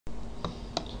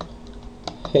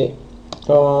Hey,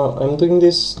 I'm doing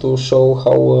this to show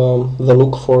how the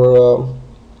look for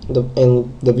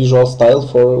the visual style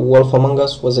for Wolf Among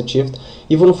Us was achieved,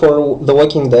 even for The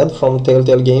Walking Dead from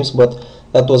Telltale games, but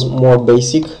that was more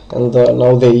basic, and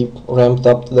now they ramped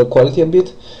up the quality a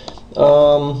bit.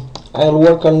 I'll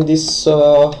work on this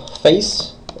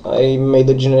face. I made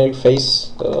a generic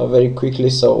face very quickly,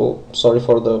 so sorry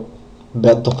for the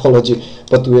bad topology,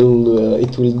 but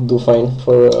it will do fine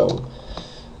for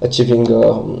achieving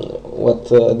what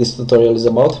this tutorial is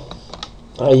about.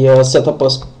 I set up a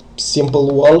simple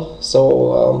wall,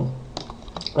 so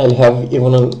I'll have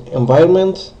even an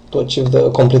environment to achieve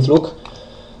the complete look.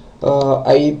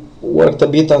 I worked a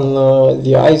bit on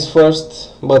the eyes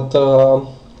first, but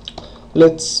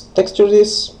let's texture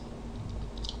this.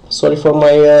 Sorry for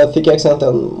my thick accent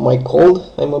and my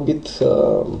cold. I'm a bit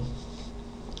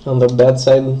on the bad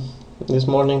side this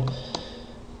morning,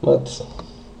 but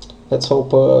let's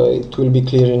hope it will be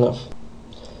clear enough.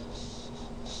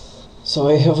 So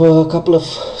I have a couple of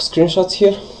screenshots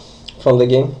here from the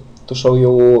game to show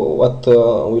you what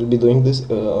we'll be doing this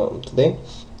today.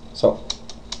 So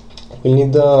we'll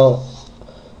need a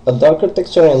darker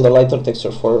texture and a lighter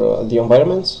texture for the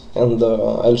environments, and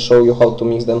I'll show you how to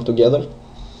mix them together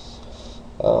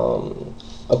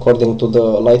according to the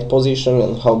light position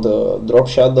and how the drop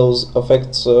shadows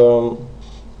affects the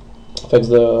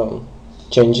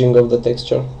changing of the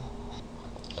texture.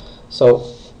 So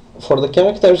for the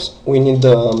characters we need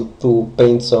to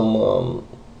paint some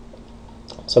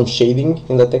shading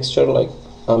in the texture, like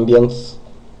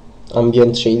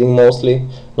ambient shading mostly,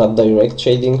 not direct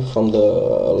shading from the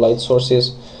light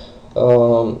sources,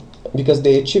 because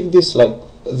they achieve this, like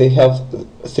they have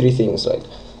three things, like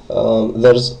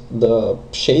there's the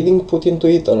shading put into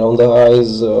it around the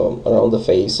eyes, around the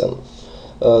face, and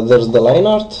there's the line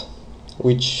art,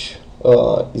 which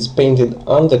is painted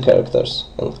on the characters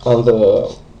and on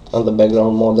the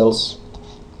background models,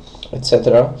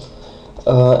 etc.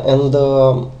 And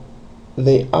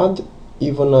they add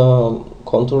even a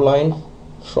contour line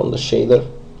from the shader.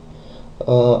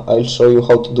 I'll show you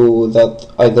how to do that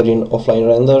either in offline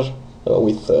render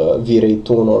with Vray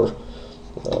tool or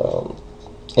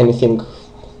anything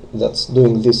that's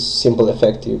doing this simple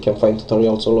effect. You can find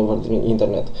tutorials all over the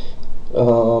internet,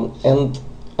 and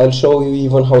I'll show you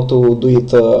even how to do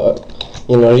it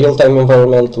in a real-time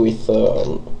environment with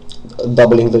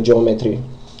doubling the geometry.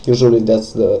 Usually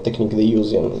that's the technique they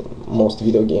use in most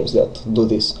video games that do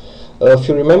this. If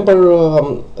you remember,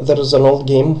 there is an old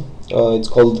game, it's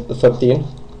called 13.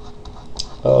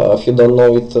 If you don't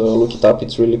know it, look it up,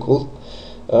 it's really cool.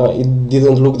 It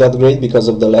didn't look that great because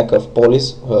of the lack of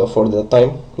polys for that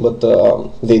time, but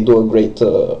they do a great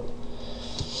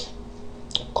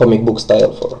comic book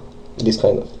style for this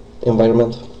kind of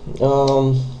environment.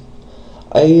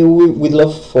 I would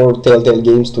love for Telltale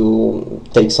games to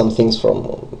take some things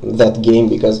from that game,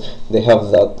 because they have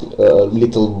that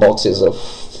little boxes of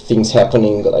things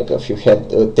happening, like if you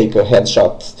take a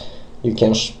headshot, you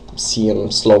can see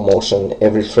in slow motion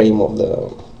every frame of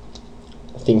the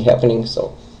thing happening.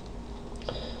 So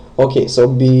okay, so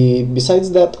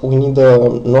besides that we need a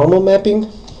normal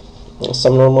mapping,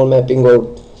 some normal mapping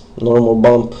or normal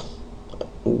bump,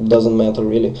 doesn't matter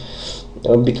really,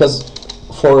 because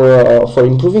for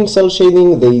improving cell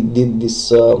shading they did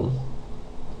this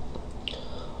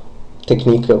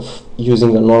technique of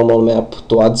using a normal map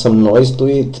to add some noise to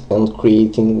it and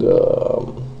creating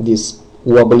this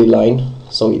wobbly line,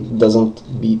 so it doesn't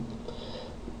be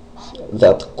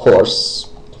that coarse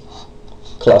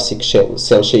classic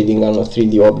cell shading on a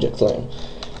 3D object line.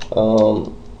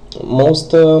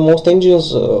 Most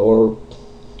engines or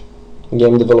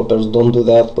game developers don't do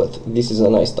that, but this is a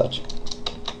nice touch.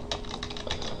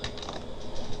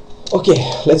 Okay,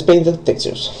 let's paint the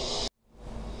textures.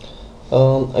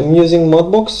 I'm using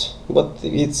Modbox, but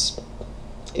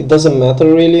it doesn't matter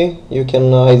really. You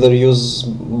can either use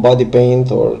body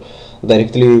paint or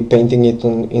directly painting it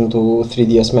into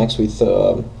 3DsMax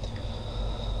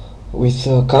with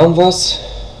canvas.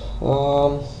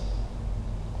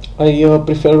 I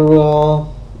prefer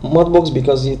Modbox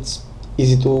because it's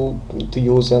easy to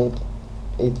use, and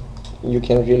you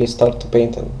can really start to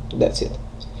paint, and that's it.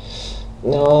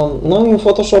 Now in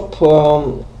Photoshop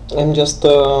I'm just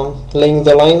laying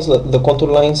the lines, the contour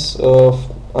lines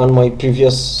on my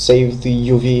previous saved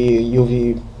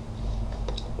UV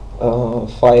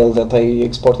file that I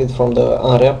exported from the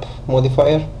unwrap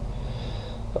modifier.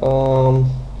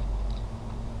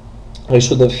 I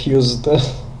should have used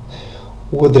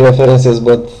wood references,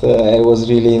 but I was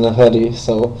really in a hurry,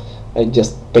 so I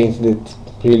just painted it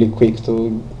really quick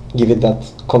to give it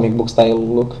that comic book style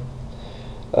look.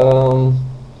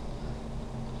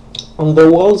 On the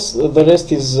walls, the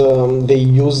rest is they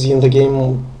use in the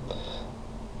game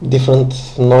different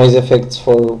noise effects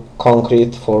for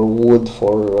concrete, for wood,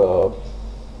 for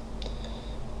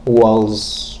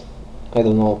walls, I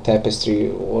don't know, tapestry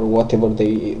or whatever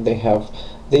they have.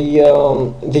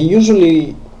 They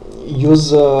usually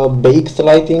use baked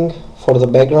lighting for the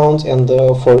background, and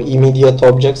for immediate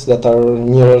objects that are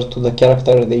nearer to the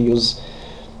character they use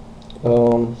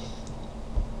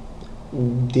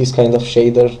this kind of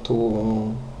shader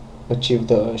to achieve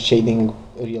the shading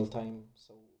real time.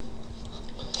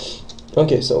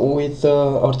 Okay, so with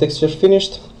our texture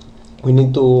finished, we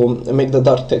need to make the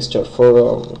dark texture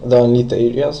for the unlit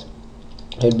areas.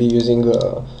 I'll be using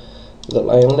the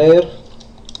lion layer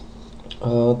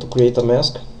to create a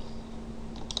mask.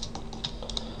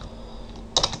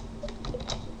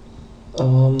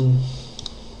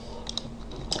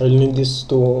 I'll need this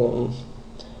to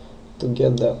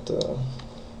get that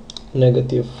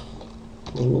negative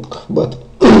look, but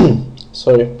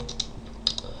sorry.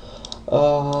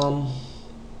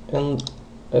 And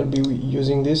I'll be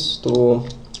using this to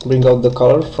bring out the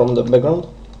color from the background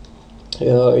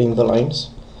in the lines.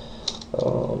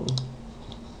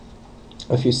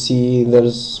 If you see,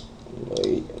 there's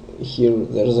here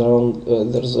there's around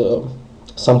there's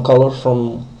some color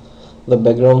from the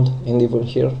background, and even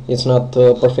here it's not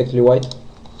perfectly white.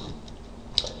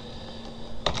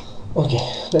 Okay,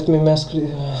 let me mask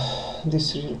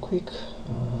this real quick.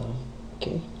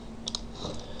 Okay,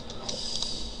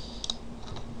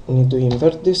 I need to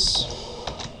invert this.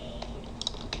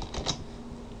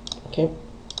 Okay,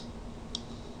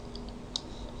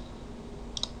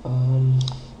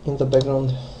 in the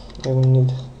background I will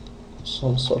need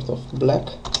some sort of black.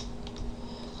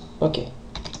 Okay,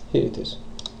 here it is.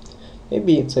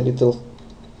 Maybe it's a little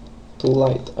too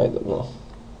light, I don't know.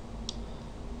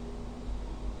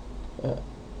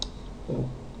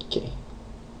 Okay,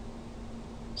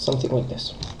 something like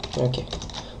this. Okay,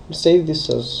 we'll save this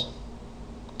as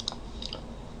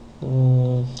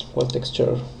what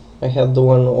texture? I had the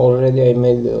one already, I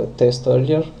made the test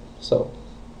earlier, so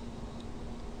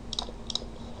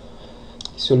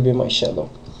this will be my shadow.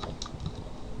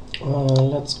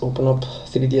 Let's open up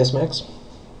 3ds Max.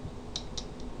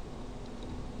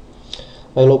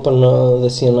 I'll open the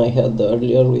scene I had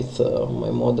earlier with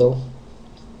my model.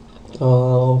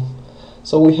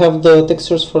 So we have the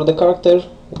textures for the character,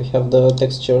 we have the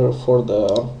texture for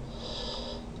the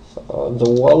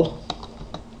wall.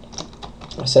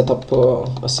 I set up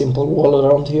a simple wall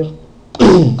around here.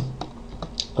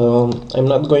 I'm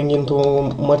not going into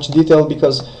much detail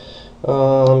because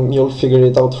you'll figure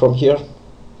it out from here.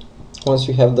 Once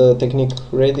you have the technique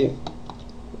ready,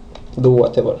 do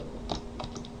whatever.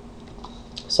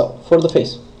 So, for the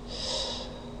face,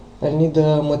 I need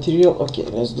the material. Okay,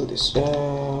 let's do this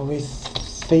with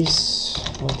face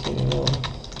material.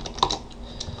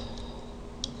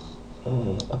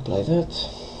 Apply that.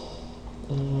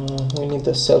 We need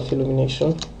the self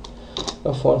illumination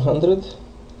of 100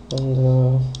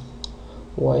 and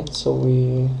white, so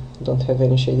we don't have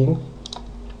any shading.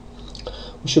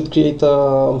 We should create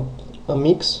a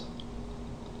mix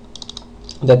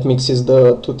that mixes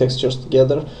the two textures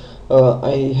together.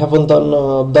 I haven't done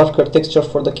a darker texture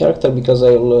for the character because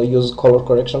I'll use color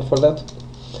correction for that.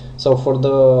 So for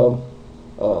the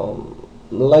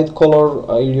light color,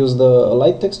 I use the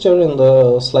light texture, and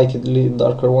the slightly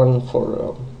darker one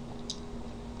for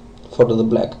the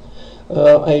black.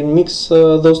 I mix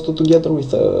those two together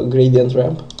with a gradient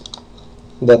ramp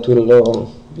that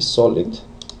will be solid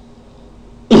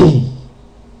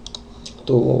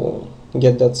to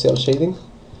get that cell shading.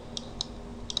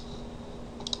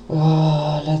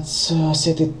 Let's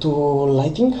set it to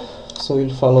lighting, so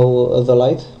we'll follow the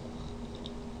light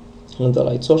and the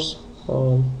light source.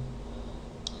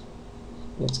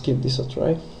 Let's give this a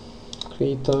try.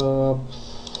 Create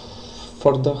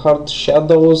for the hard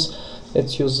shadows,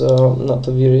 let's use not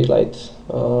a very light,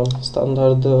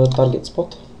 standard target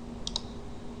spot.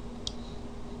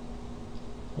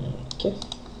 Okay,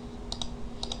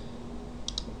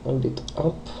 a bit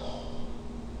up.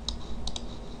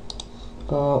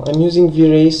 I'm using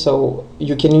Vray, so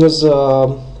you can use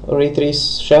ray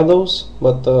trace shadows,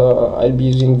 but I'll be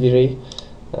using Vray,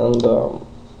 and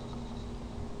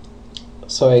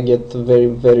so I get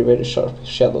very sharp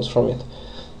shadows from it.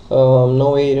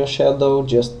 No area shadow,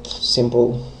 just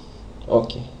simple.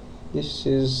 Okay, this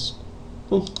is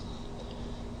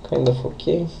kind of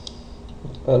okay.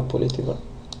 I'll pull it even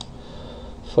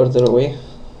further away.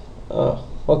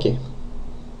 Okay,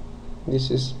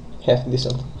 this is half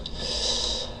decent.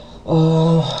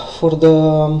 For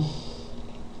the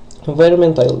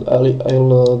environment,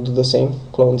 I'll do the same.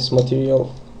 Clone this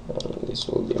material and this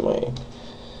will be my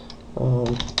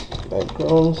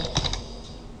background,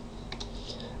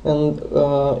 and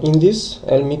in this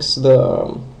I'll mix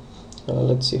the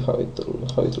let's see how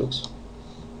it looks.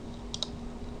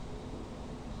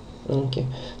 Okay,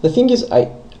 the thing is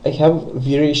I have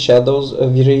Vray shadows,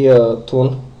 Vray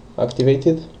tone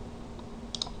activated,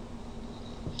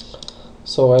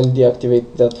 so I'll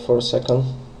deactivate that for a second,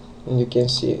 and you can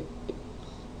see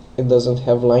it doesn't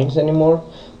have lines anymore,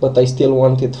 but I still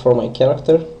want it for my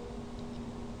character,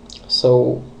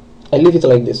 so I leave it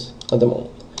like this at the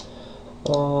moment.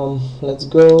 Let's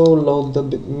go load the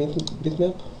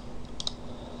bitmap.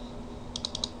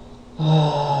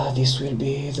 This will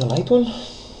be the light one.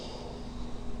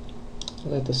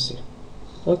 Let us see.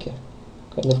 Okay,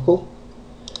 kind of cool.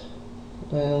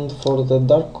 And for the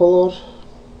dark color,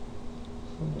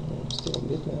 still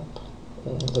bitmap,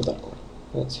 and the dark color.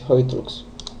 Let's see how it looks.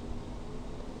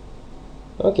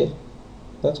 Okay,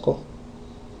 that's cool.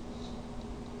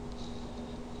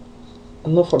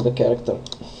 And now for the character.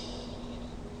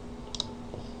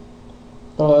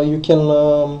 You can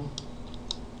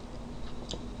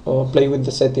play with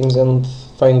the settings and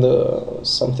find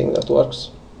something that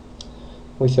works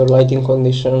with your lighting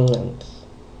condition and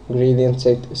gradient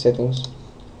settings.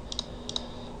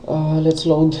 Let's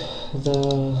load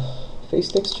the face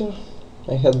texture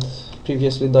I had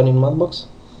previously done in Mudbox.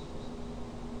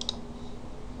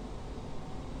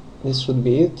 This should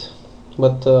be it,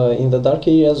 but in the dark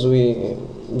areas we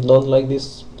don't like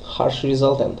this harsh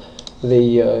result, and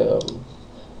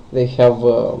they have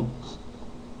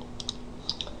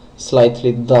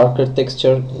slightly darker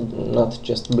texture, not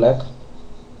just black.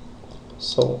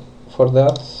 So for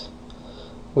that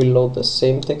we'll load the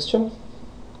same texture.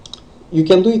 You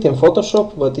can do it in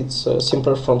Photoshop, but it's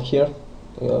simpler from here.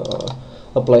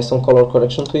 Apply some color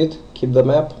correction to it, keep the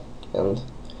map and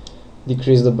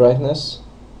decrease the brightness.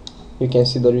 You can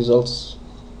see the results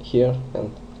here,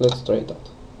 and let's try it out.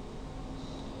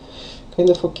 Kind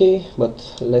of okay,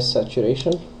 but less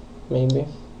saturation maybe.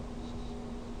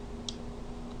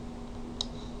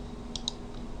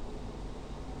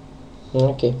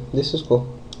 Okay, this is cool.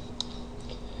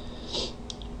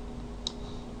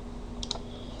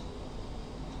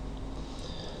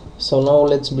 So now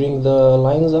let's bring the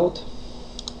lines out.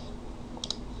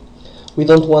 We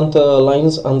don't want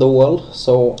lines on the wall,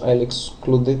 so I'll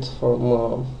exclude it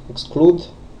from exclude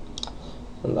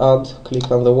and add,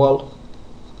 click on the wall,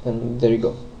 and there you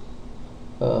go.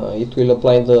 It will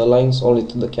apply the lines only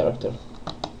to the character.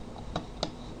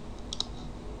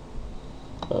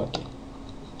 Okay,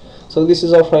 so this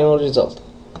is our final result.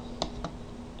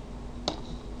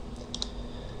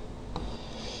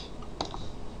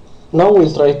 Now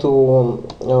we'll try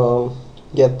to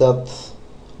get that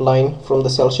line from the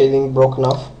cell shading broken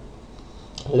off.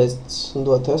 Let's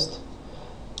do a test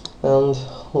and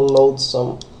load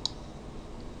some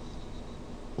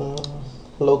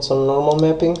normal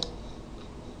mapping.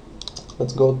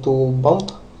 Let's go to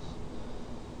bump,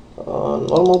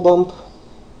 normal bump,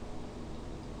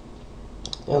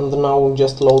 and now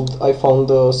just load. I found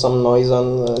some noise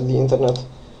on the internet,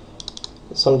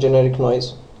 some generic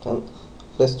noise, and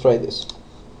let's try this.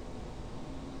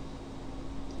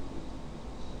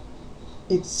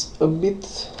 It's a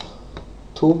bit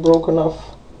too broken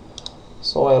off,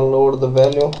 so I'll lower the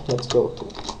value. Let's go to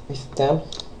with 10.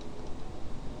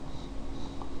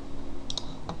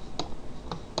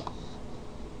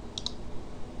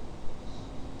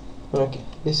 Okay,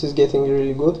 this is getting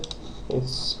really good.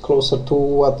 It's closer to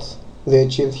what they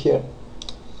achieved here.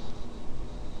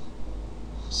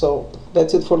 So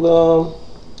that's it for the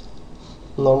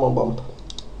normal bump.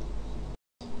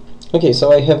 Okay,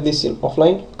 so I have this in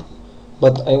offline,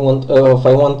 but I want if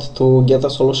I want to get a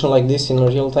solution like this in a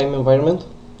real-time environment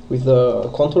with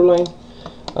the contour line,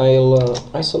 I'll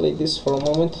isolate this for a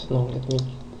moment. No, let me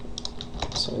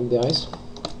isolate the eyes.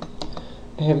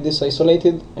 I have this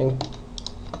isolated. I'm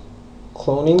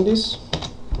cloning this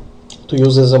to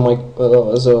use as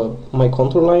my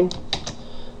contour line.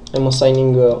 I'm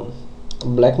assigning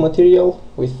black material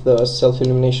with the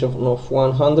self-illumination of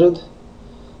 100,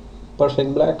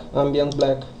 perfect black, ambient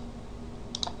black.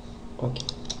 Okay,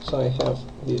 so I have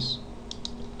this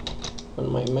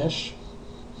on my mesh.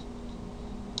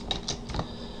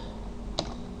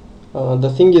 The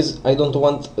thing is, I don't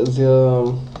want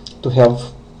to have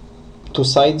two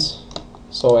sides,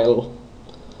 so I'll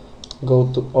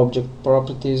go to object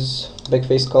properties,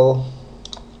 backface cull,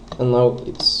 and now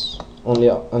it's only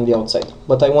on the outside,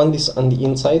 but I want this on the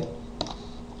inside,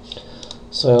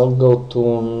 so I'll go to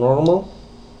normal,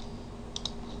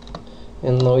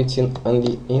 and now it's on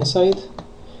the inside.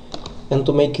 And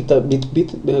to make it a bit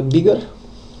bigger,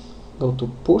 go to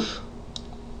push,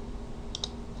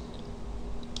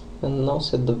 and now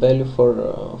set the value for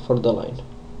the line.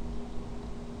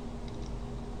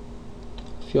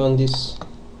 If you want this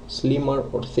slimmer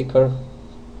or thicker,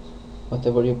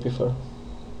 whatever you prefer.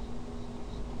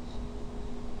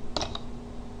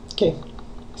 Okay,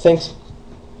 thanks.